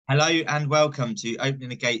Hello and welcome to Opening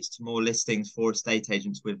the Gates to More Listings for Estate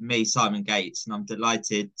Agents with me, Simon Gates, and I'm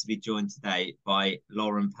delighted to be joined today by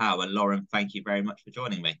Lauren Power. Lauren, thank you very much for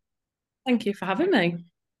joining me. Thank you for having me.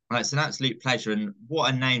 Well, it's an absolute pleasure, and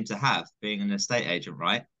what a name to have, being an estate agent,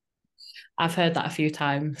 right? I've heard that a few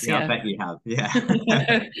times, Yeah, I yeah. bet you have.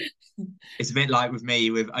 Yeah. It's a bit like with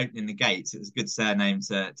me with Opening the Gates. It was a good surname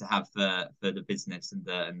to have for the business and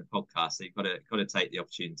the podcast. So you've got to take the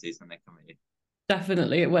opportunities when they come at you.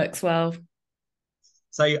 Definitely, it works well.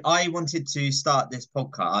 So I wanted to start this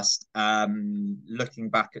podcast looking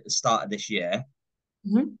back at the start of this year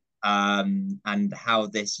Mhm. and how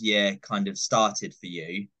this year kind of started for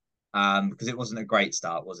you, because it wasn't a great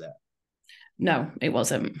start, was it? No, it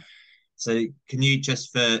wasn't. So can you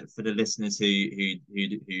just for the listeners who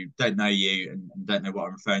don't know you and don't know what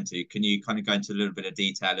I'm referring to, can you kind of go into a little bit of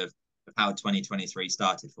detail of how 2023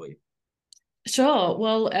 started for you? Sure.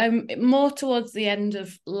 Well, more towards the end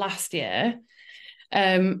of last year,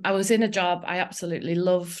 I was in a job I absolutely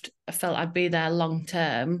loved. I felt I'd be there long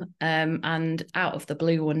term. And out of the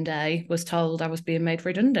blue one day was told I was being made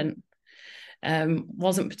redundant.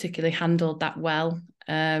 Wasn't particularly handled that well.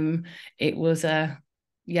 It was a,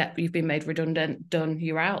 yeah, you've been made redundant, done,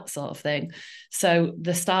 you're out sort of thing. So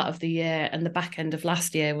the start of the year and the back end of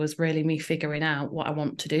last year was really me figuring out what I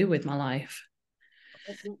want to do with my life.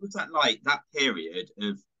 What was that like, that period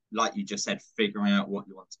of, like you just said, figuring out what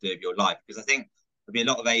you want to do with your life? Because I think there'll be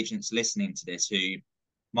a lot of agents listening to this who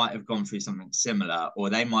might have gone through something similar, or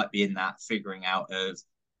they might be in that figuring out of,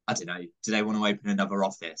 I don't know, do they want to open another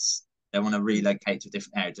office? They want to relocate to a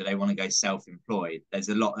different area? Do they want to go self-employed? There's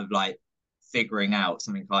a lot of like figuring out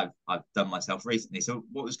something I've done myself recently. So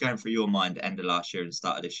what was going through your mind at the end of last year and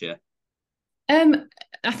start of this year? Um,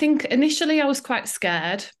 I think initially I was quite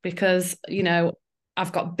scared because,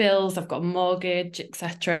 I've got bills, I've got a mortgage,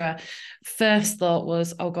 etc. First thought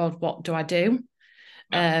was, oh God, what do I do?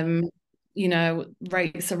 Yeah. Um,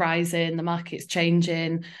 Rates are rising, the market's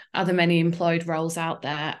changing. Are there many employed roles out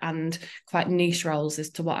there and quite niche roles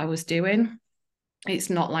as to what I was doing? It's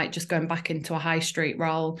not like just going back into a high street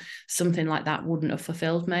role, something like that wouldn't have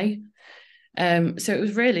fulfilled me. So it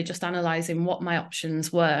was really just analysing what my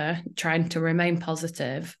options were, trying to remain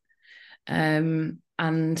positive, and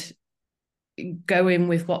going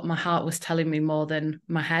with what my heart was telling me more than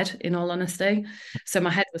my head, in all honesty. So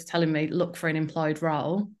my head was telling me, look for an employed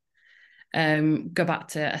role, go back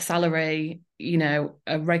to a salary,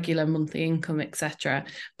 a regular monthly income, etc.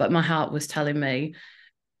 But my heart was telling me,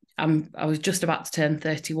 I was just about to turn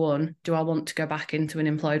 31. Do I want to go back into an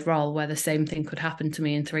employed role where the same thing could happen to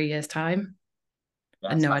me in 3 years' time?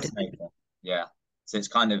 And That's no, I didn't. fascinating. Yeah. So it's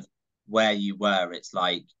kind of where you were. It's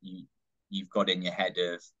like you've got in your head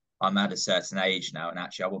of, I'm at a certain age now, and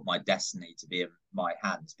actually I want my destiny to be in my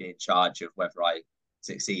hands, be in charge of whether I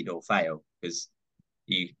succeed or fail. Because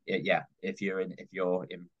yeah, if you're in,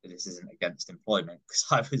 this isn't against employment because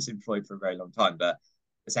I was employed for a very long time, but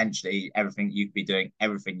essentially everything you could be doing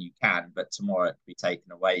everything you can, but tomorrow it could be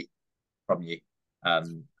taken away from you. As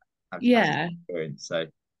Yeah. experience. So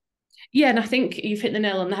Yeah. And I think you've hit the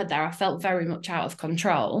nail on the head there. I felt very much out of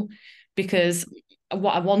control because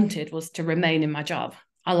what I wanted was to remain in my job.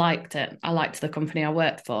 I liked it. I liked the company I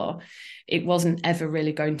worked for. It wasn't ever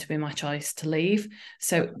really going to be my choice to leave.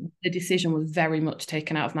 So the decision was very much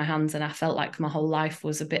taken out of my hands, and I felt like my whole life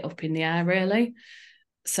was a bit up in the air, really.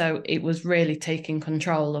 So it was really taking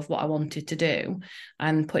control of what I wanted to do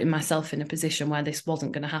and putting myself in a position where this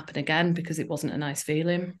wasn't going to happen again because it wasn't a nice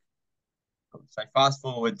feeling. So fast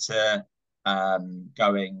forward to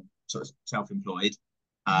going sort of self-employed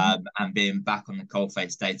Mhm. and being back on the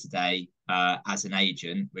coalface day to day as an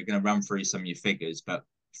agent. We're going to run through some of your figures, but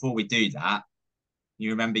before we do that,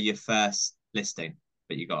 you remember your first listing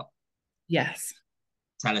that you got? Yes.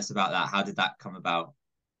 Tell us about that. How did that come about?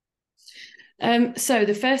 So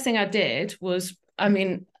the first thing I did was,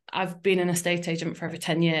 I've been an estate agent for over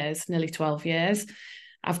 10 years, nearly 12 years.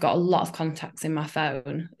 I've got a lot of contacts in my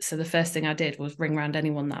phone. So the first thing I did was ring around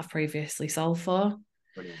anyone that I've previously sold for,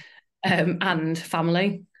 Brilliant. and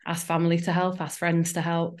family, ask family to help, ask friends to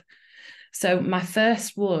help. So my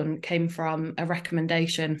first one came from a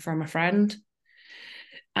recommendation from a friend.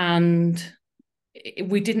 And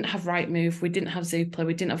we didn't have Rightmove, we didn't have Zoopla,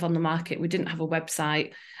 we didn't have On the Market, we didn't have a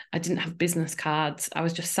website, I didn't have business cards. I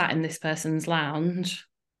was just sat in this person's lounge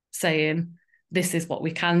saying, this is what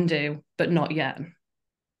we can do, but not yet.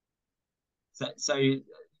 So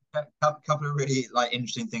a couple of really like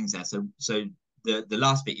interesting things there. So the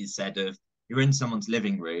last bit you said of you're in someone's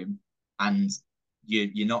living room and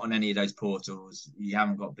you're not on any of those portals, you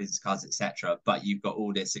haven't got business cards, etc., but you've got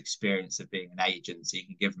all this experience of being an agent, so you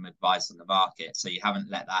can give them advice on the market. So you haven't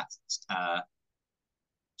let that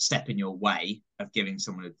step in your way of giving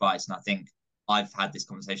someone advice. And I think I've had this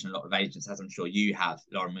conversation a lot of agents, as I'm sure you have,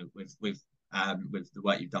 Lauren, with the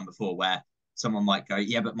work you've done before, where someone might go,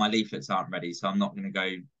 yeah, but my leaflets aren't ready, so I'm not going to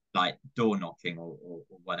go like door knocking or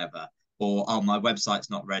whatever. Or, oh, my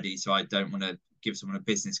website's not ready, so I don't want to give someone a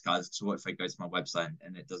business card. So what if I go to my website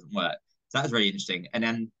and it doesn't work? So that was really interesting. And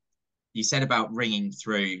then you said about ringing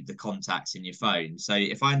through the contacts in your phone. So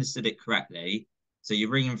if I understood it correctly, so you're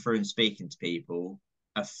ringing through and speaking to people,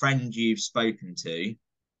 a friend you've spoken to,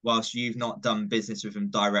 whilst you've not done business with them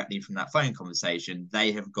directly from that phone conversation,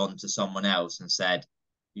 they have gone to someone else and said,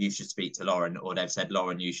 you should speak to Lauren, or they've said,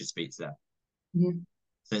 Lauren, you should speak to them. Mm-hmm.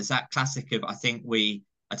 So it's that classic of, I think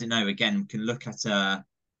I don't know, again, can look at a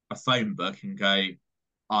phone book and go,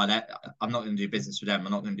 oh, I'm not going to do business with them.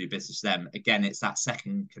 I'm not going to do business with them. Again, it's that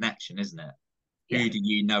second connection, isn't it? Yeah. Who do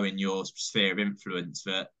you know in your sphere of influence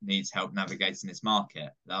that needs help navigating this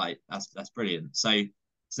market? Like that's brilliant. So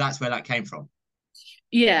that's where that came from.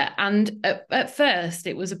 Yeah, and at first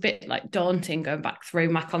it was a bit like daunting going back through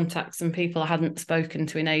my contacts and people I hadn't spoken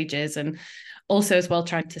to in ages, and also as well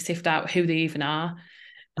trying to sift out who they even are.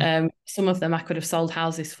 Some of them I could have sold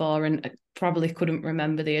houses for and probably couldn't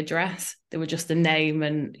remember the address. They were just the name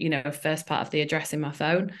and, first part of the address in my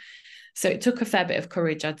phone. So it took a fair bit of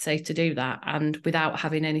courage, I'd say, to do that, and without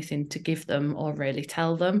having anything to give them or really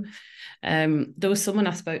tell them. There was someone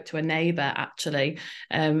I spoke to, a neighbour actually,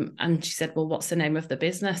 and she said, well, what's the name of the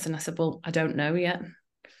business? And I said, well, I don't know yet,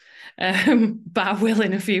 but I will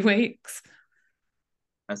in a few weeks.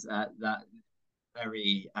 That's that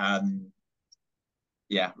very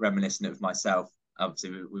reminiscent of myself.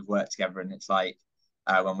 Obviously we've worked together, and it's like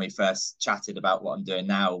when we first chatted about what I'm doing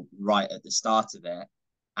now, right at the start of it,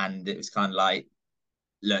 and it was kind of like,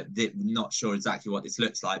 look, not sure exactly what this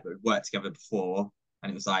looks like, but we've worked together before, and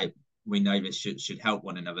it was like, we know this should help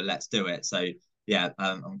one another, let's do it. So yeah,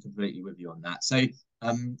 I'm completely with you on that. So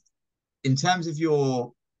in terms of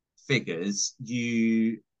your figures,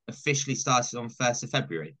 you officially started on 1st of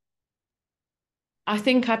February. I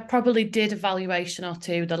think I probably did a valuation or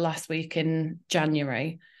two the last week in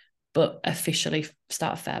January, but officially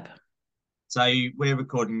start of Feb. So we're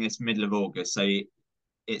recording this middle of August, so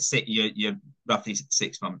you're roughly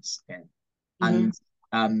 6 months in. Mm-hmm.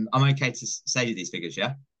 And I'm okay to say these figures,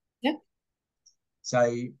 yeah? Yeah.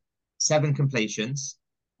 So 7 completions,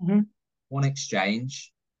 Mm-hmm. 1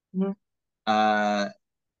 exchange, Mm-hmm.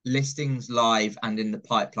 Listings live and in the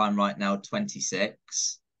pipeline right now,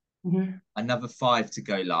 26. Mm-hmm. Another 5 to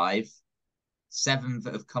go live, 7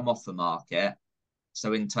 that have come off the market.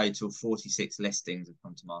 So in total, 46 listings have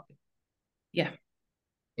come to market. Yeah.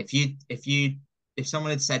 If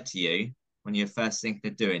someone had said to you when you were first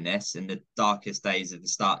thinking of doing this in the darkest days of the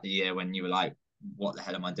start of the year, when you were like, what the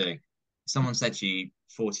hell am I doing? If someone said to you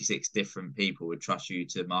 46 different people would trust you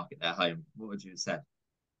to market their home, what would you have said?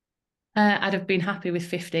 I'd have been happy with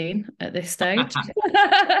 15 at this stage.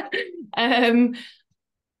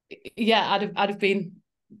 Yeah, I'd have been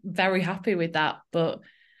very happy with that, but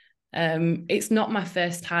it's not my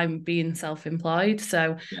first time being self-employed.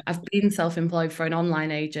 So Yeah. I've been self-employed for an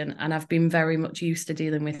online agent, and I've been very much used to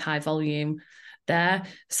dealing with high volume there.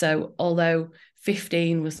 So although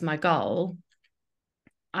 15 was my goal,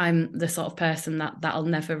 I'm the sort of person that'll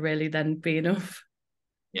never really then be enough.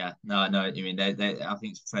 Yeah, no, I know what you mean. I think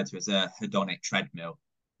it's referred to as a hedonic treadmill.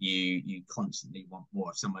 You constantly want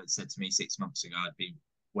more. If someone had said to me 6 months ago I'd be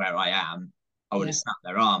where I am, I would Yeah. have snapped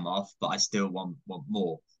their arm off, but I still want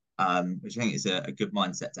more. Which I think is a good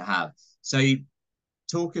mindset to have. So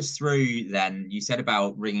talk us through then. You said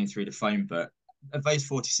about ringing through the phone book. Of those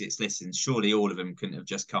 46 listings, surely all of them couldn't have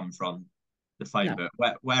just come from the phone No. book.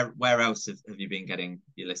 Where else have you been getting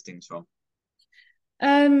your listings from?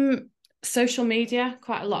 Social media,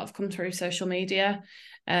 quite a lot have come through social media,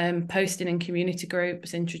 posting in community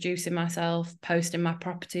groups, introducing myself, posting my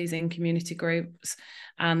properties in community groups,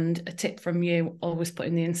 and a tip from you, always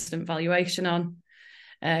putting the instant valuation on.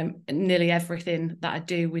 Nearly everything that I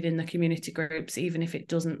do within the community groups, even if it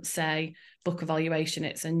doesn't say book evaluation,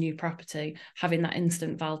 it's a new property, having that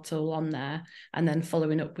instant val tool on there and then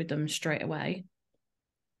following up with them straight away.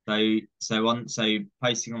 So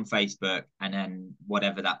posting on Facebook, and then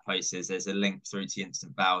whatever that post is, there's a link through to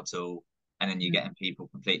instant bow tool, and then you're getting people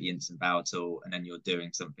completely instant bow tool, and then you're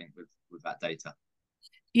doing something with that data.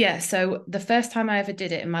 Yeah, so the first time I ever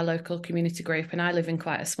did it in my local community group, and I live in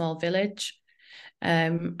quite a small village,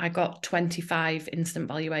 I got 25 instant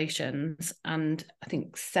valuations, and I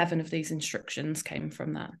think 7 of these instructions came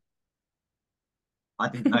from that. I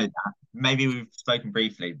didn't know that. Maybe we've spoken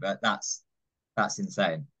briefly, but that's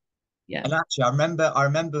insane. Yeah. And actually, I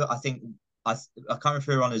remember, I think I can't remember if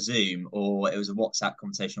we were on a Zoom or it was a WhatsApp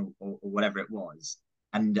conversation or whatever it was.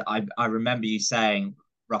 And I remember you saying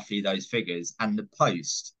roughly those figures. And the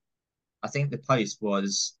post, I think the post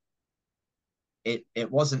was it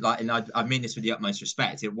wasn't like, and I mean this with the utmost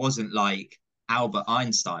respect, it wasn't like Albert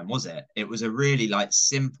Einstein, was it? It was a really like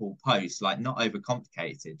simple post, like not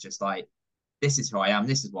overcomplicated, just like this is who I am,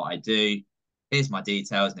 this is what I do, here's my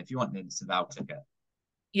details, and if you want an instant valve, click it.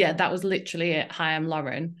 Yeah, that was literally it. Hi, I'm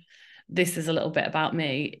Lauren. This is a little bit about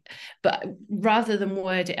me. But rather than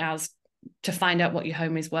word it as to find out what your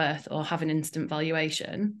home is worth or have an instant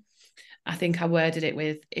valuation, I think I worded it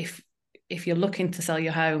with if you're looking to sell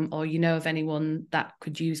your home or you know of anyone that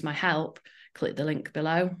could use my help, click the link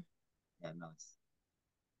below. Yeah, nice.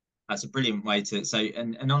 That's a brilliant way to so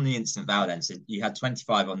and on the instant valve then, so you had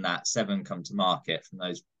 25 on that, seven come to market from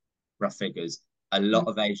those rough figures. A lot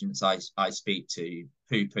of agents I speak to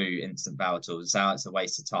poo-poo instant valve tools. It's a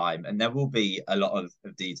waste of time, and there will be a lot of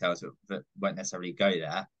details that won't necessarily go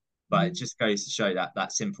there. But it just goes to show that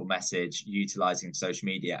that simple message, utilizing social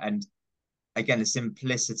media, and again the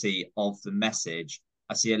simplicity of the message.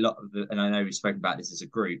 I see a lot of the, and I know we've spoken about this as a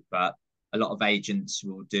group, but a lot of agents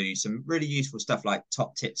will do some really useful stuff like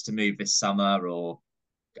top tips to move this summer, or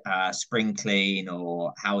spring clean,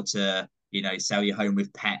 or how to sell your home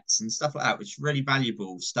with pets and stuff like that, which is really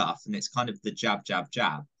valuable stuff. And it's kind of the jab, jab,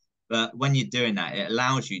 jab. But when you're doing that, it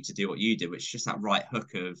allows you to do what you do, which is just that right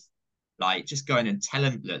hook of like just going and tell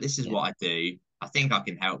them, look, this is Yeah. what I do. I think I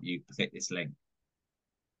can help you click this link,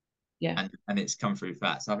 Yeah. and it's come through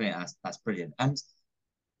fast. So I think that's brilliant. And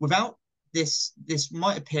without this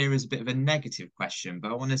might appear as a bit of a negative question,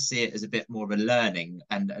 but I want to see it as a bit more of a learning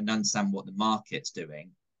and understand what the market's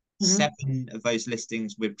doing. Mm-hmm. Seven of those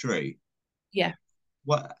listings withdrew. Yeah.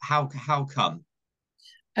 What? How come?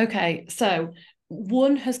 Okay. So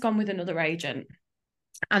one has gone with another agent.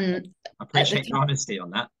 And I at the appreciate your time, honesty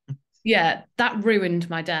on that. yeah, that ruined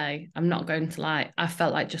my day. I'm not going to lie. I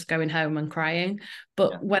felt like just going home and crying. Yeah.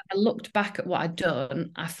 But when I looked back at what I'd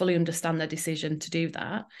done, I fully understand the decision to do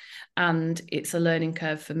that. And it's a learning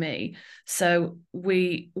curve for me. So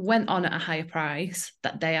we went on at a higher price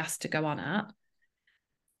that they asked to go on at.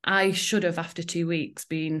 I should have, after 2 weeks,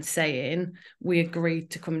 been saying we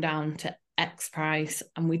agreed to come down to X price,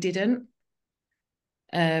 and we didn't.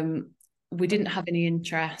 Um, we didn't have any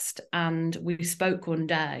interest, and we spoke one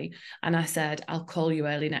day, and I said, I'll call you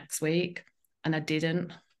early next week, and I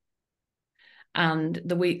didn't. And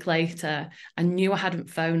the week later, I knew I hadn't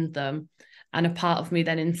phoned them. And a part of me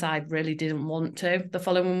then inside really didn't want to the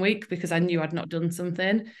following week because I knew I'd not done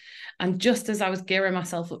something. And just as I was gearing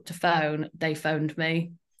myself up to phone, they phoned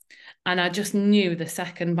me. And I just knew the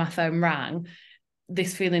second my phone rang,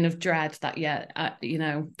 this feeling of dread that, yeah,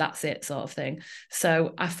 that's it sort of thing.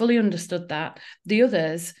 So I fully understood that. The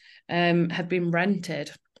others have been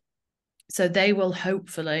rented. So they will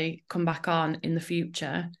hopefully come back on in the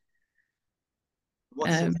future.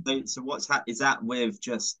 What's Um, so is that with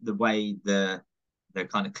just the way the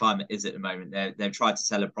kind of climate is at the moment? They've tried to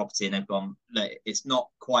sell a property and they've gone, look, it's not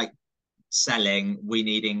quite selling. We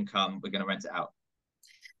need income. We're going to rent it out.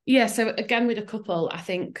 Yeah, so again, with a couple, I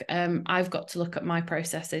think I've got to look at my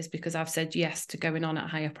processes because I've said yes to going on at a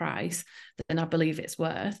higher price than I believe it's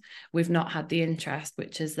worth. We've not had the interest,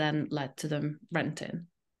 which has then led to them renting.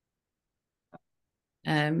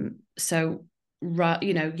 So,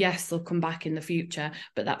 yes, they'll come back in the future,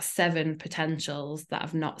 but that's seven potentials that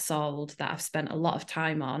have not sold, that I've spent a lot of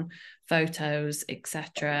time on, photos,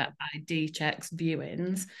 etc., ID checks,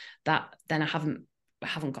 viewings, that then I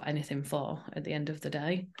haven't got anything for at the end of the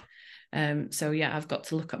day. So yeah, I've got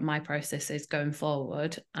to look at my processes going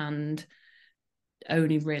forward and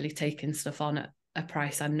only really taking stuff on at a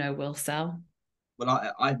price I know will sell.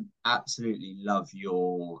 Well, I absolutely love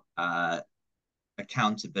your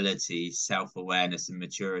accountability, self-awareness, and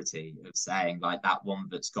maturity of saying like that one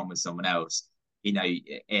that's gone with someone else.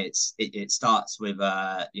 It starts with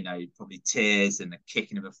probably tears and the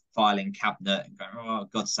kicking of a filing cabinet and going, oh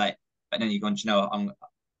God's sake. But then you're going,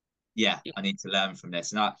 I need to learn from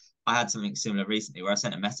this. And I had something similar recently where I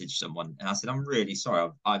sent a message to someone and I said, I'm really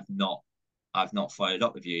sorry, I've not followed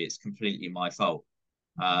up with you. It's completely my fault.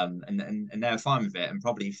 And they're fine with it, and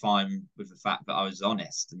probably fine with the fact that I was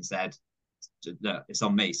honest and said, look, it's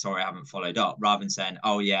on me. Sorry, I haven't followed up. Rather than saying,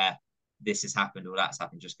 oh yeah, this has happened or that's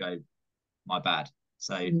happened, just go, my bad.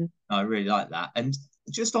 So I really like that. And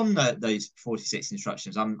just on those 46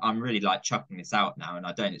 instructions, I'm really like chucking this out now, and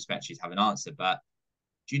I don't expect you to have an answer, but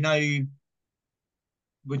do you know?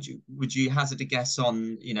 Would you hazard a guess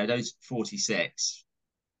on those 46?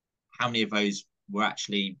 how many of those were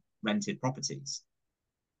actually rented properties?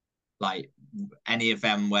 Like any of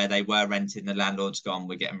them where they were rented and the landlord's gone,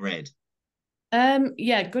 we're getting rid.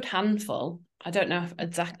 Yeah, good handful. I don't know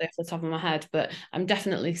exactly off the top of my head, but I'm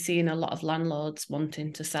definitely seeing a lot of landlords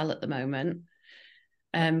wanting to sell at the moment.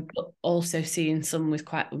 But also seeing some with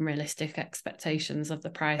quite unrealistic expectations of the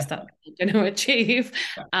price that they're going to achieve,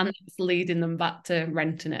 Yeah, and it's leading them back to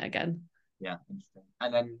renting it again. yeah, interesting.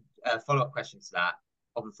 And then follow-up question to that: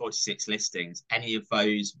 of the 46 listings, any of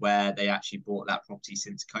those where they actually bought that property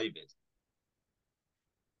since COVID?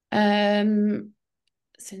 Um,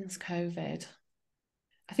 since COVID,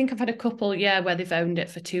 I think I've had a couple, yeah, where they've owned it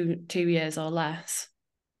for two years or less.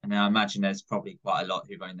 And I imagine there's probably quite a lot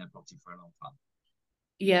who've owned their property for a long time.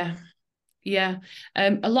 Yeah, yeah.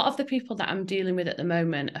 A lot of the people that I'm dealing with at the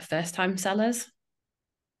moment are first-time sellers.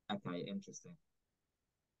 Okay, interesting.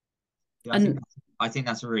 Yeah, And I think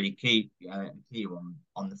that's a really key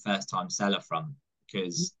on the first time seller front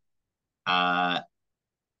because uh,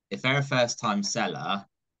 if they're a first time seller,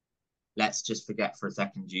 let's just forget for a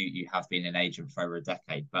second you have been an agent for over a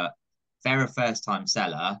decade. But if they're a first time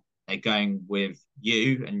seller, they're going with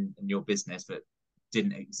you and your business that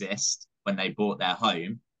didn't exist when they bought their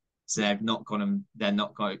home. So they're not gone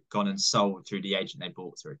and sold through the agent they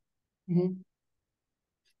bought through. Mhm.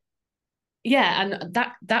 Yeah, and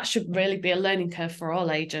that should really be a learning curve for all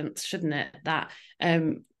agents, shouldn't it? That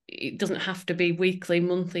it doesn't have to be weekly,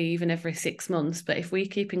 monthly, even every 6 months. But if we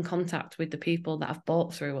keep in contact with the people that have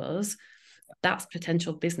bought through us, that's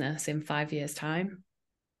potential business in 5 years' time.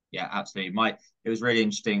 Yeah, absolutely. It was really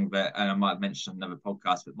interesting that, and I might have mentioned on another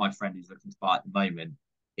podcast, but my friend who's looking to buy at the moment,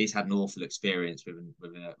 he's had an awful experience with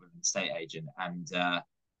an estate agent, and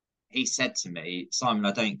he said to me, Simon,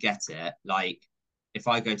 I don't get it. Like, if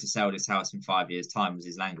I go to sell this house in 5 years' time, was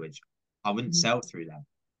his language, I wouldn't Mhm. sell through them.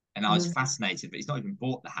 And I was Mhm. fascinated, but he's not even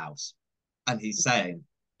bought the house, and he's saying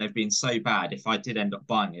they've been so bad. If I did end up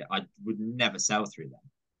buying it, I would never sell through them.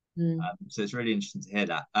 Mhm. So it's really interesting to hear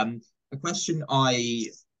that. A question I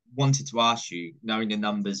wanted to ask you, knowing the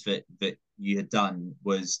numbers that you had done,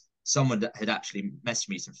 was someone that had actually messaged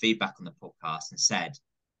me some feedback on the podcast and said,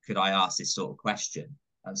 "Could I ask this sort of question?"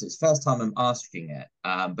 So it's the first time I'm asking it,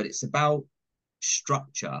 but it's about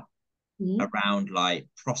structure Mhm. around like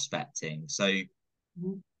prospecting. So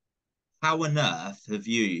Mhm. how on earth have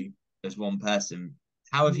you, as one person,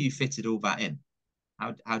 how have Mhm. you fitted all that in?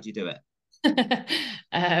 How do you do it?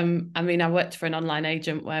 I mean, I worked for an online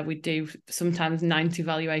agent where we do sometimes 90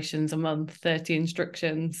 valuations a month, 30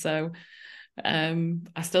 instructions. So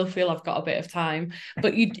I still feel I've got a bit of time,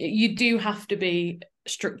 but you do have to be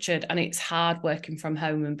structured, and it's hard working from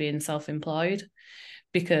home and being self-employed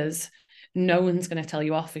because no one's going to tell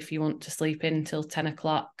you off if you want to sleep in till 10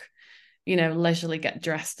 o'clock, leisurely get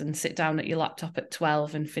dressed and sit down at your laptop at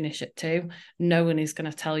 12 and finish at 2. No one is going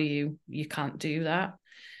to tell you you can't do that.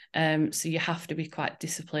 So you have to be quite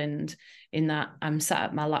disciplined in that. I'm sat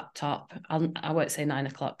at my laptop. I won't say 9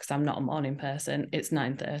 o'clock because I'm not a morning person. It's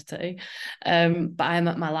 9:30. But I'm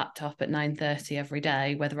at my laptop at 9:30 every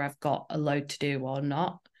day, whether I've got a load to do or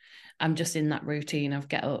not. I'm just in that routine of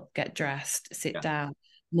get up, get dressed, sit Yeah, down.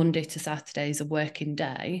 Monday to Saturday is a working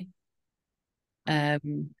day.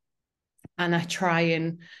 Um, and I try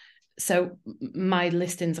and so my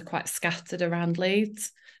listings are quite scattered around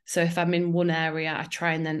Leeds. So if I'm in one area, I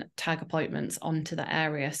try and then tag appointments onto that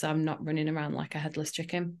area, so I'm not running around like a headless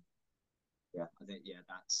chicken. yeah, I think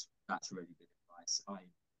that's really good advice. I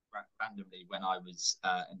randomly when I was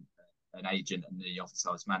an agent in the office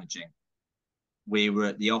I was managing, we were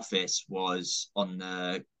at the office was on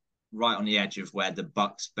the right on the edge of where the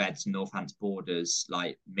Bucks, Beds, Northants borders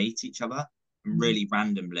like meet each other, and Mhm. really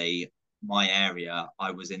randomly, my area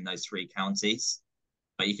I was in those three counties.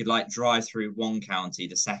 But you could like drive through one county,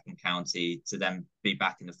 the second county, to then be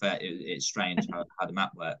back in the third. It's strange how the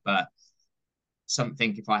map worked, but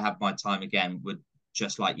something if I have my time again would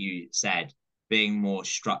just like you said, being more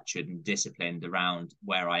structured and disciplined around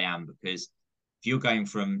where I am because if you're going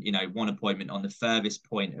from one appointment on the furthest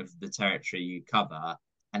point of the territory you cover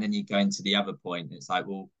and then you go into the other point, it's like,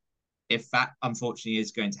 well, if that unfortunately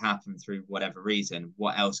is going to happen through whatever reason,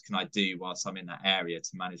 what else can I do whilst I'm in that area to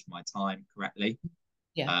manage my time correctly?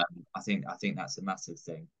 Yeah. um, I think that's a massive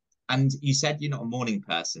thing. And you said you're not a morning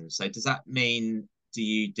person, so does that mean do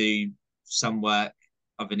you do some work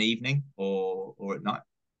of an evening or at night?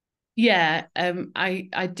 Yeah.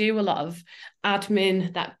 I do a lot of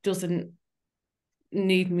admin that doesn't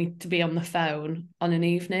need me to be on the phone on an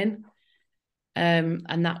evening.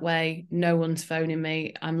 And that way no one's phoning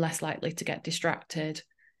me. I'm less likely to get distracted.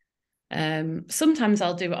 Sometimes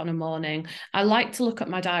I'll do it on a morning. I like to look at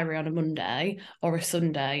my diary on a Monday or a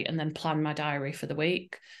Sunday and then plan my diary for the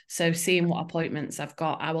week. So seeing what appointments I've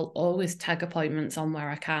got, I will always tag appointments on where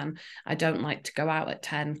I can. I don't like to go out at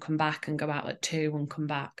 10, come back and go out at 2 and come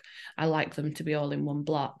back. I like them to be all in one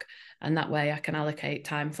block. And that way I can allocate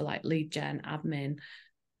time for like lead gen, admin,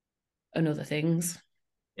 and other things.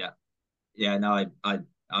 Yeah. Yeah, no,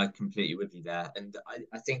 I completely with you there. And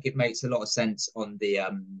I think it makes a lot of sense on the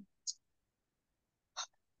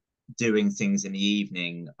doing things in the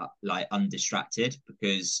evening like undistracted,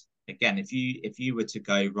 because again, if you were to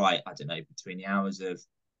go right, I don't know, between the hours of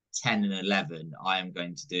 10 and 11, I am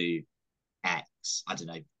going to do X, I don't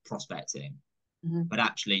know, prospecting. Mm-hmm. But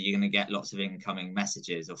actually you're going to get lots of incoming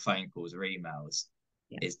messages or phone calls or emails.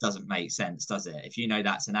 Yeah. It doesn't make sense, does it? If you know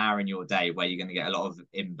that's an hour in your day where you're going to get a lot of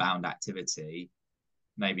inbound activity,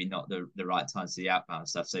 maybe not the right time to do the outbound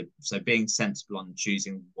stuff. So being sensible on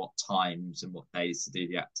choosing what times and what days to do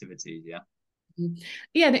the activities. Yeah.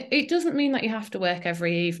 Yeah, and it doesn't mean that you have to work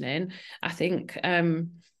every evening. I think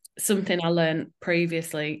something I learned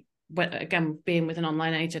previously, when, again, being with an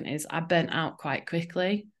online agent, is I burnt out quite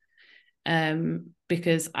quickly,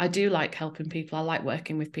 because I do like helping people. I like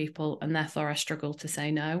working with people, and therefore I struggle to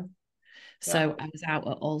say no. Yeah. So I was out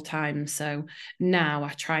at all times. So now I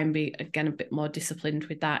try and be, again, a bit more disciplined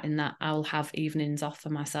with that, in that I'll have evenings off for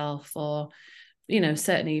myself, or,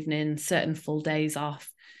 certain evenings, certain full days off.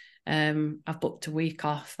 I've booked a week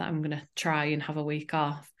off that I'm going to try and have a week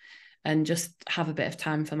off and just have a bit of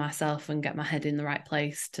time for myself and get my head in the right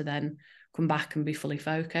place to then come back and be fully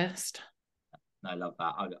focused. I love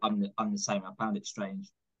that. I'm the same. I found it strange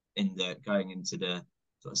in the going into the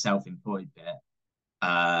sort of self-employed bit,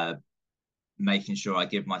 uh, making sure I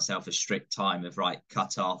give myself a strict time of right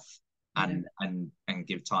cut off, Yeah. and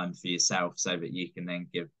give time for yourself so that you can then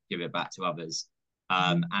give it back to others.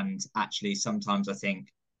 And actually, sometimes I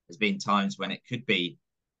think there's been times when it could be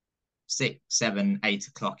 6, 7, 8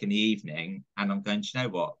 o'clock in the evening, and I'm going, do you know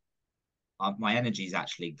what? My energy's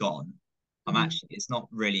actually gone. It's not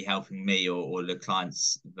really helping me or the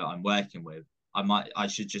clients that I'm working with. I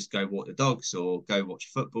should just go walk the dogs or go watch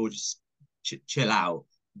football, just chill out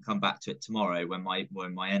and come back to it tomorrow when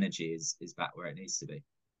my energy is back where it needs to be.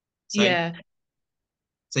 So Yeah.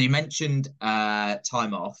 so you mentioned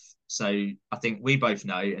time off. So I think we both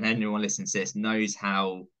know, and anyone listening to this knows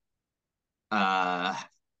how uh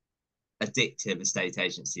addictive a state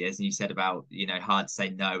agency is. And you said about, hard to say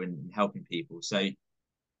no and helping people. So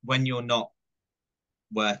when you're not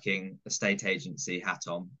working a state agency hat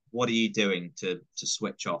on, what are you doing to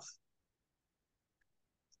switch off?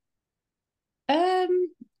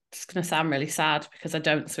 It's going to sound really sad because I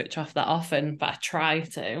don't switch off that often, but I try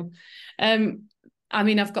to. Um, I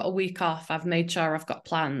mean, I've got a week off. I've made sure I've got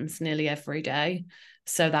plans nearly every day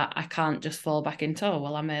so that I can't just fall back into, oh,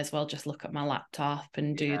 well, I may as well just look at my laptop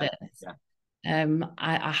and do Yeah, this. yeah.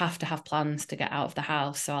 I have to have plans to get out of the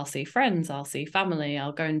house. So I'll see friends, I'll see family,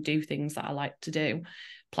 I'll go and do things that I like to do,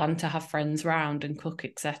 plan to have friends round and cook,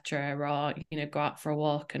 etc. Or, go out for a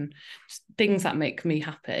walk, and things that make me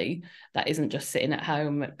happy, that isn't just sitting at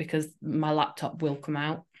home because my laptop will come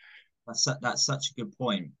out. That's such a good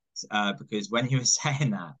point, because when you were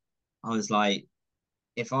saying that, I was like,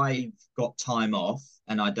 if I've got time off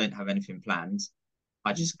and I don't have anything planned,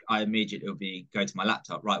 I immediately will be go to my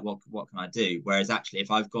laptop. Right, what can I do? Whereas actually,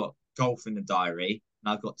 if I've got golf in the diary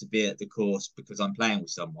and I've got to be at the course because I'm playing with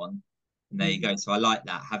someone, and there you go. So I like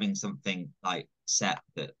that, having something like set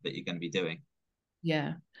that you're going to be doing.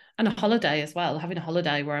 Yeah. And a holiday as well. Having a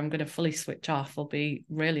holiday where I'm going to fully switch off will be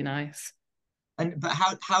really nice. And but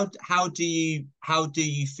how do you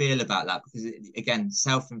feel about that? Because again,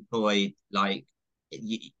 self-employed, like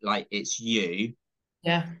it's you.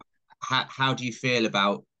 Yeah. How do you feel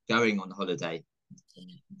about going on holiday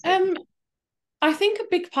and taking? Um, I think a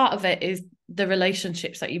big part of it is the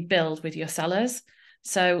relationships that you build with your sellers.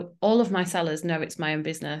 So all of my sellers know it's my own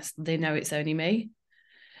business. They know it's only me.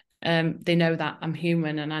 They know that I'm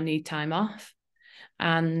human and I need time off.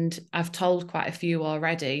 And I've told quite a few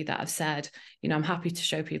already that I've said, I'm happy to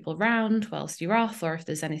show people around whilst you're off, or if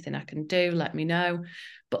there's anything I can do, let me know.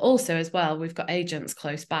 But also as well, we've got agents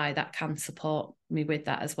close by that can support me with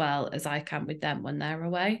that as well as I can with them when they're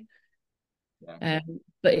away. Yeah.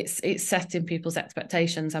 But it's setting people's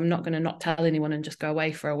expectations. I'm not going to not tell anyone and just go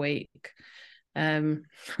away for a week. Um,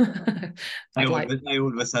 They I'd all, like, they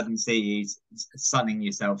all of a sudden see you sunning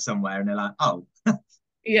yourself somewhere, and they're like, "Oh,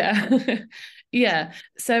 yeah, yeah.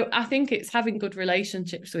 So I think it's having good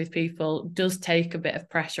relationships with people does take a bit of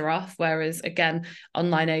pressure off. Whereas again,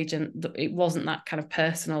 online agent, it wasn't that kind of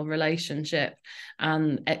personal relationship,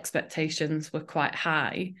 and expectations were quite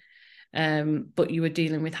high. but you were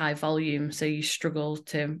dealing with high volume, so you struggle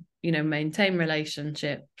to, maintain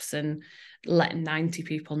relationships and let 90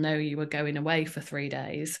 people know you were going away for 3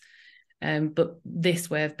 days. But this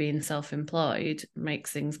way of being self-employed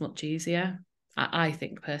makes things much easier. I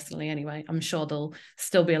think personally, anyway. I'm sure there'll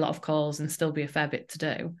still be a lot of calls and still be a fair bit to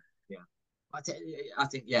do. Yeah, I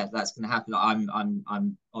think yeah, that's going to happen. I'm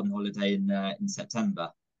on holiday in September,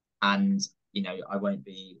 and I won't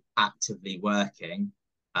be actively working,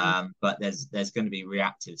 but there's going to be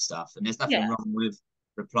reactive stuff, and there's nothing Yeah. wrong with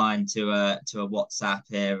replying to a WhatsApp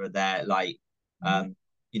here or there. Like, I'm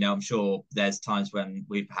sure there's times when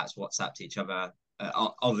we perhaps WhatsApped each other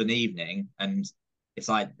of an evening, and it's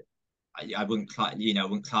like I wouldn't, I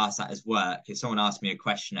wouldn't class that as work. If someone asked me a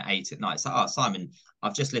question at 8 at night, it's like, oh, Simon,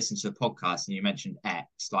 I've just listened to a podcast and you mentioned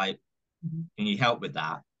X. Like, can you help with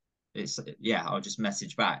that? It's yeah, I'll just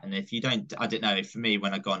message back. And if you don't, I don't know. For me,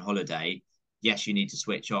 when I go on holiday, yes, you need to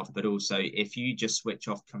switch off, but also if you just switch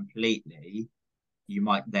off completely, you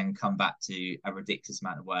might then come back to a ridiculous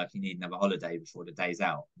amount of work. You need another holiday before the day's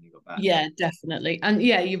out and you got back. Yeah, definitely. And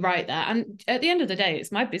yeah, you're right there. And at the end of the day,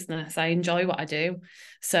 it's my business. I enjoy what I do.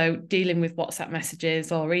 So dealing with WhatsApp messages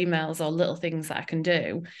or emails or little things that I can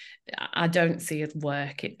do, I don't see as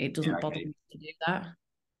work. It Yeah, doesn't bother okay. me to do that.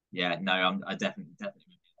 Yeah, no, I definitely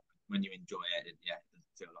when you enjoy it, yeah, it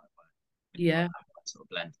doesn't feel like work when you've got Yeah. that sort of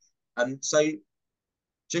blend. So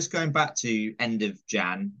just going back to end of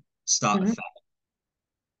Jan, start of Mhm. Feb,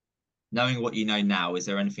 knowing what you know now, is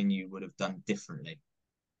there anything you would have done differently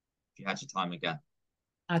if you had your time again?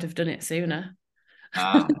 I'd have done it sooner.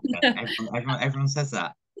 Ah, okay. Everyone says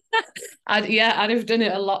that. I'd have done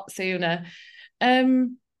it a lot sooner.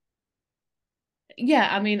 Um, yeah,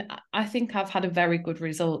 I mean, I think I've had a very good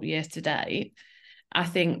result year to date. I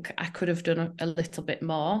think I could have done a little bit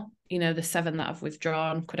more. The 7 that I've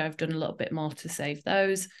withdrawn, could I have done a little bit more to save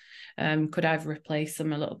those? Could I have replaced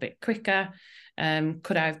them a little bit quicker?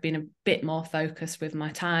 Could I have been a bit more focused with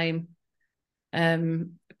my time?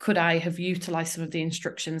 Could I have utilized some of the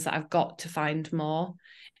instructions that I've got to find more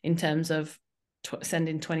in terms of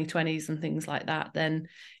sending 2020s and things like that? Then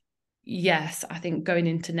yes, I think going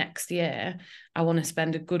into next year, I want to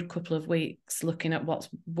spend a good couple of weeks looking at what's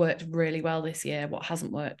worked really well this year, what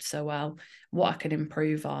hasn't worked so well, what I can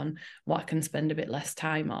improve on, what I can spend a bit less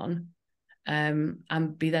time on,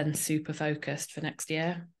 and be then super focused for next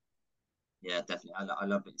year. Yeah, definitely. I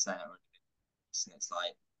love what you're saying. And it's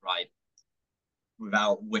like, right,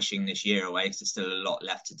 without wishing this year away, because there's still a lot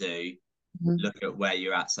left to do. Mm-hmm. Look at where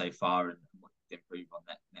you're at so far and what you can improve on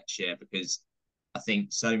next year, because I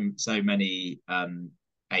think so many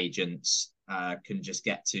agents can just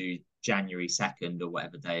get to January 2nd or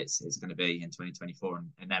whatever day it's going to be in 2024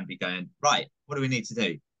 and then be going, right, what do we need to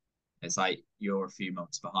do? It's like you're a few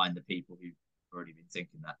months behind the people who've already been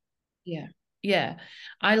thinking that. Yeah. Yeah.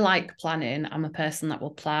 I like planning. I'm a person that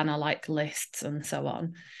will plan. I like lists and so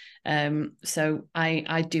on. So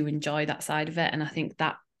I do enjoy that side of it. And I think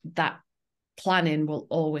that planning will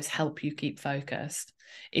always help you keep focused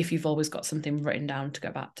if you've always got something written down to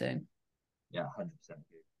go back to. Yeah,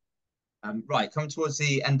 100%. Right, coming towards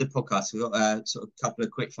the end of the podcast, we've got a sort of couple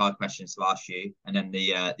of quick fire questions to ask you, and then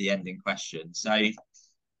the ending question. So,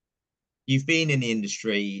 you've been in the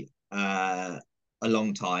industry a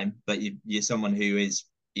long time, but you're someone who is,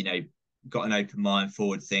 got an open mind,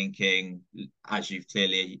 forward thinking, as you've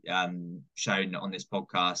clearly shown on this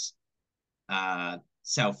podcast,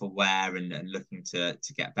 self-aware and looking to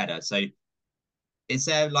get better. So, is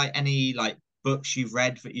there like any like books you've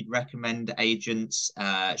read that you'd recommend agents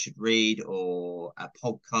should read, or a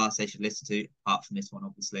podcast they should listen to, apart from this one,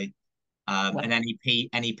 obviously? Well, And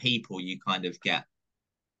any people you kind of get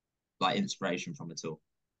like inspiration from at all?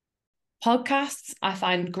 podcasts I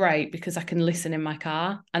find great because I can listen in my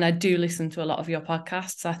car, and I do listen to a lot of your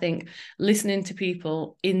podcasts. I think listening to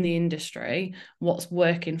people in the industry, what's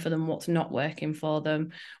working for them, what's not working for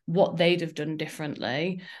them, what they'd have done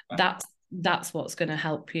differently, Right. that's what's going to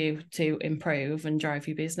help you to improve and drive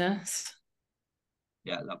your business.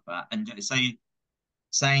 Yeah, I love that. And so,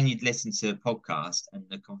 saying you'd listen to a podcast and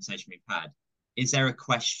the conversation we've had, is there a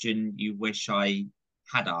question you wish I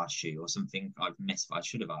had asked you, or something I've missed that I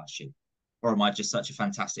should have asked you? Or am I just such a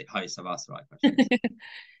fantastic host? I've asked the right questions.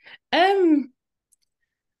 um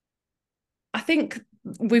I think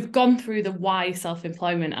we've gone through the why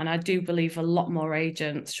self-employment, and I do believe a lot more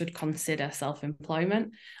agents should consider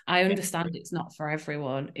self-employment. I Yeah. understand it's not for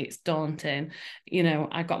everyone. It's daunting.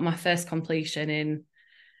 I got my first completion in,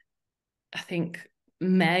 I think,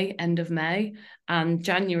 end of May, and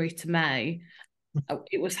January to May,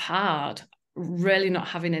 it was hard, really not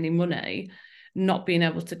having any money. not being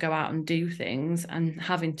able to go out and do things and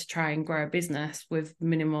having to try and grow a business with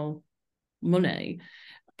minimal money.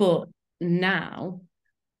 But now,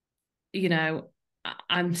 you know,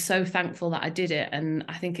 I'm so thankful that I did it. And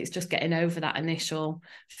I think it's just getting over that initial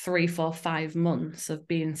 3, 4, 5 months of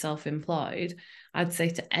being self-employed. I'd say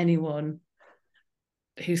to anyone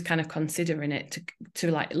who's kind of considering it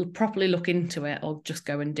to like properly look into it or just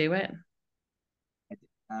go and do it.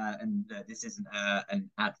 And this isn't an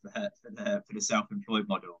advert for the self-employed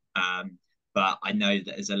model, but I know that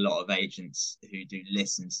there's a lot of agents who do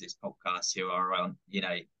listen to this podcast who are around,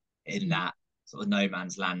 in that sort of no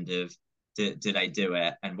man's land of do they do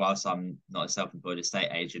it? And whilst I'm not a self-employed estate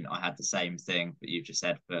agent, I had the same thing that you've just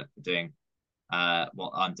said for doing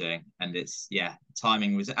what I'm doing. And it's, yeah,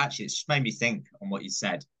 timing was actually, it just made me think on what you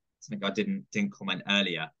said, something I didn't comment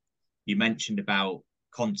earlier. You mentioned about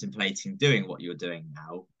contemplating doing what you're doing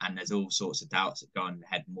now, and there's all sorts of doubts that go on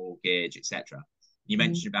ahead, mortgage, etc. You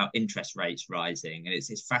mentioned about interest rates rising, and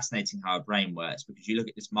it's fascinating how our brain works, because you look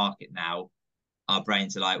at this market now, our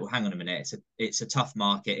brains are like, well, hang on a minute, it's a tough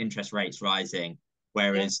market, interest rates rising.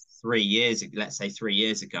 Whereas 3 years, let's say 3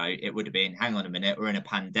 years ago, it would have been, hang on a minute, we're in a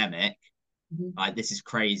pandemic. Like, this is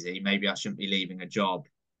crazy. Maybe I shouldn't be leaving a job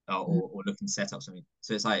or looking to set up something.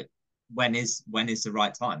 So it's like, when is the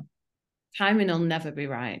right time? Timing will never be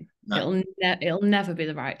right. No. It'll never be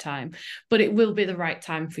the right time, but it will be the right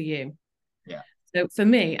time for you. Yeah. So for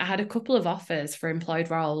me, I had a couple of offers for employed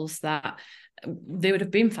roles that they would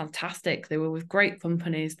have been fantastic. They were with great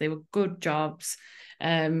companies. They were good jobs.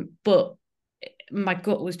 But my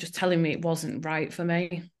gut was just telling me it wasn't right for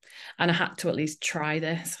me. And I had to at least try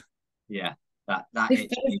this. Yeah.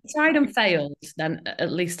 If I tried and failed, then at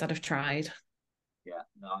least I'd have tried. Yeah.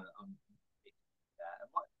 No,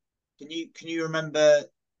 can you remember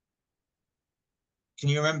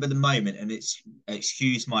the moment, and it's,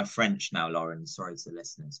 excuse my French now, Lauren, sorry to the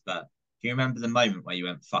listeners, but can you remember the moment where you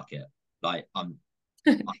went, fuck it, like I'm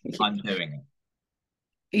doing it?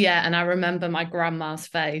 Yeah, and I remember my grandma's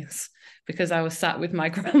face because I was sat with my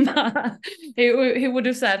grandma. He would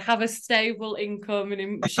have said, have a stable income,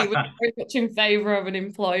 and she was very much in favour of an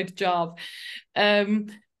employed job.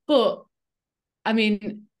 But I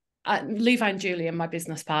mean, Levi and Julian, my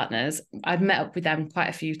business partners, I'd met up with them quite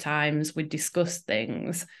a few times. We'd discussed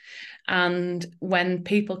things. And when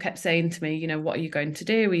people kept saying to me, what are you going to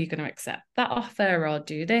do? Are you going to accept that offer or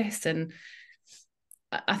do this? And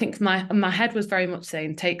I think my head was very much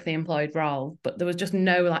saying take the employed role, but there was just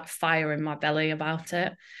no like fire in my belly about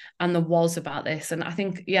it. And there was about this. And I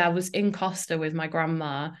think, I was in Costa with my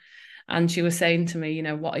grandma, and she was saying to me,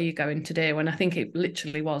 what are you going to do? And I think it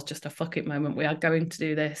literally was just a fuck it moment. We are going to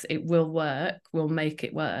do this. It will work. We'll make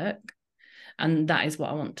it work. And that is what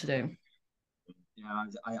I want to do. Yeah,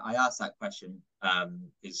 I asked that question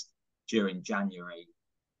because during January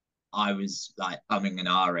I was like umming and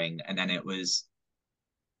ahhing, and then it was,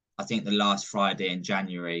 I think the last Friday in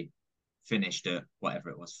January finished at whatever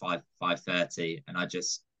it was, 5:30, and I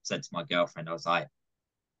just said to my girlfriend, I was like,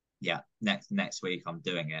 yeah, next week I'm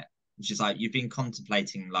doing it. And she's like, you've been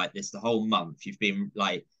contemplating like this the whole month. You've been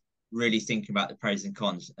like really thinking about the pros and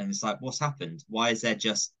cons, and it's like, what's happened? Why is there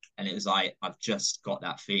just? And it was like, I've just got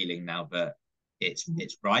that feeling now that it's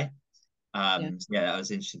right. Yeah, that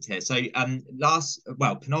was interesting to hear. So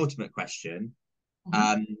penultimate question.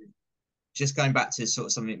 Just going back to sort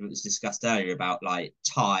of something that was discussed earlier about like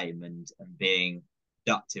time and being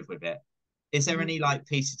productive with it. Is there any like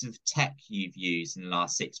pieces of tech you've used in the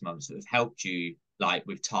last 6 months that have helped you like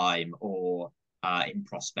with time or in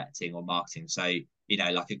prospecting or marketing? So,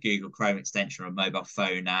 like a Google Chrome extension or a mobile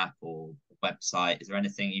phone app or a website. Is there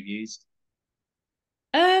anything you've used?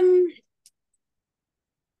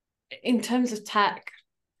 In terms of tech,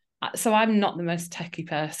 so I'm not the most techie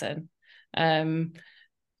person.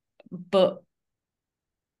 But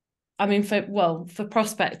I mean, for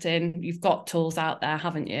prospecting, you've got tools out there,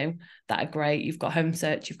 haven't you? That are great. You've got Home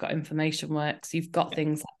Search, you've got Information Works, you've got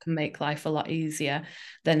things that can make life a lot easier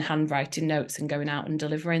than handwriting notes and going out and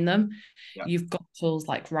delivering them. You've got tools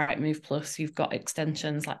like Rightmove Plus, you've got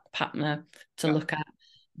extensions like Patna to look at.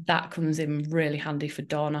 That comes in really handy for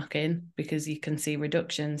door knocking because you can see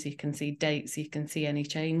reductions, you can see dates, you can see any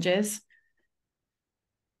changes.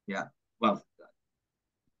 Yeah. Well,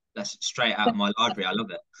 that's straight out of my library. I love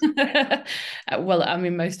it. Well, I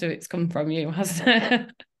mean, most of it's come from you, hasn't it?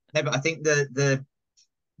 No, but I think the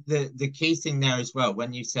key thing there as well,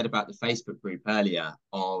 when you said about the Facebook group earlier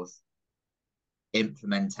of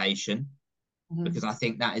implementation, because I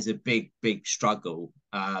think that is a big struggle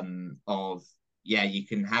of, you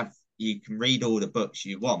can read all the books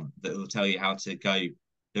you want that will tell you how to go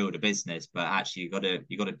build a business, but actually you got to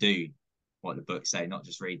do what the books say, not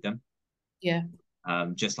just read them. Yeah.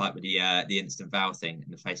 Just like with the instant vow thing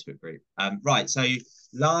in the Facebook group. Right. So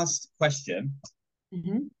last question.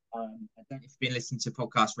 Mm-hmm. I don't know if you've been listening to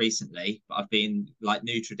podcasts recently, but I've been like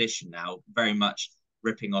new tradition now, very much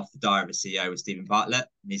ripping off the Diary of a CEO with Stephen Bartlett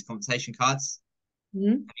and these conversation cards. Mm-hmm.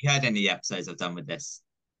 Have you heard any of the episodes I've done with this?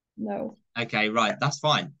 No. Okay, right. That's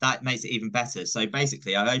fine. That makes it even better. So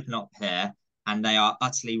basically, I open up here and they are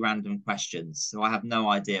utterly random questions. So I have no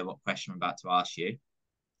idea what question I'm about to ask you.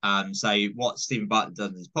 So what Stephen Bartlett does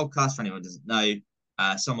in his podcast, for anyone who doesn't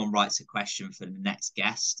know, someone writes a question for the next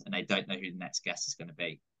guest and they don't know who the next guest is going to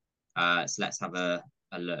be. So let's have a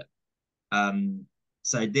look.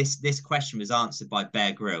 So this question was answered by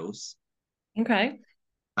Bear Grylls. Okay.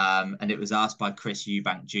 And it was asked by Chris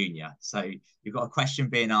Eubank Jr. So you've got a question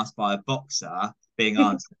being asked by a boxer being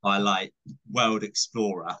answered by like world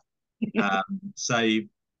explorer. So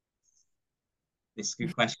this is a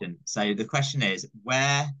good question. So the question is,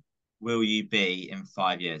 where will you be in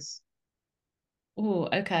 5 years? Oh,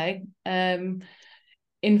 okay. In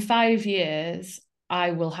 5 years,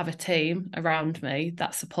 I will have a team around me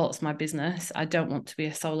that supports my business. I don't want to be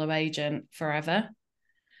a solo agent forever.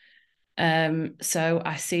 So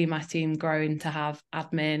I see my team growing to have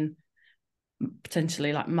admin,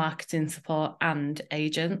 potentially like marketing support and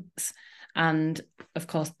agents. And of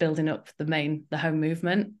course, building up the home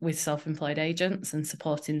movement with self-employed agents and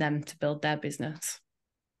supporting them to build their business.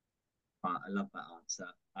 I love that answer.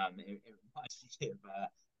 It reminds me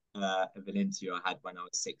of an interview I had when I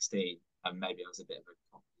was 16, and maybe I was a bit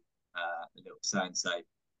of a little so and so.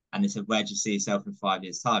 And they said, "Where do you see yourself in 5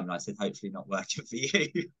 years' time?" And I said, "Hopefully, not working for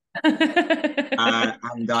you."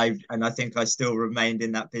 And I think I still remained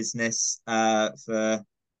in that business for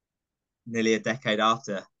nearly a decade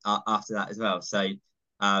after that as well. So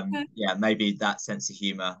yeah, maybe that sense of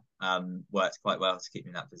humour worked quite well to keep me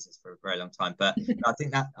in that business for a very long time. But I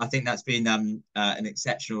think that's been an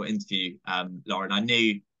exceptional interview, Lauren. I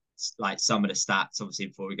knew like some of the stats obviously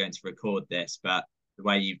before we go into record this, but the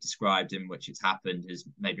way you've described in which it's happened has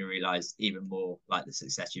made me realise even more like the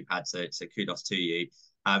success you've had. So kudos to you.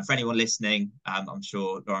 For anyone listening, I'm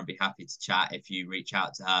sure Lauren would be happy to chat if you reach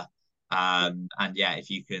out to her. And yeah,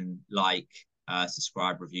 if you can like,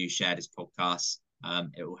 subscribe, review, share this podcast,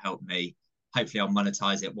 it will help me. Hopefully, I'll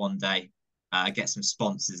monetize it one day, get some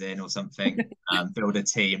sponsors in or something, build a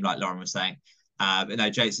team like Lauren was saying. But no,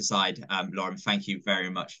 jokes aside, Lauren, thank you very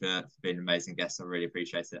much for being an amazing guest. I really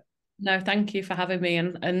appreciate it. No, thank you for having me,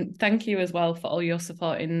 and thank you as well for all your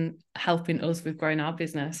support in helping us with growing our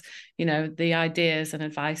business. You know, the ideas and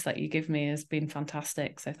advice that you give me has been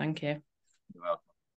fantastic. So thank you.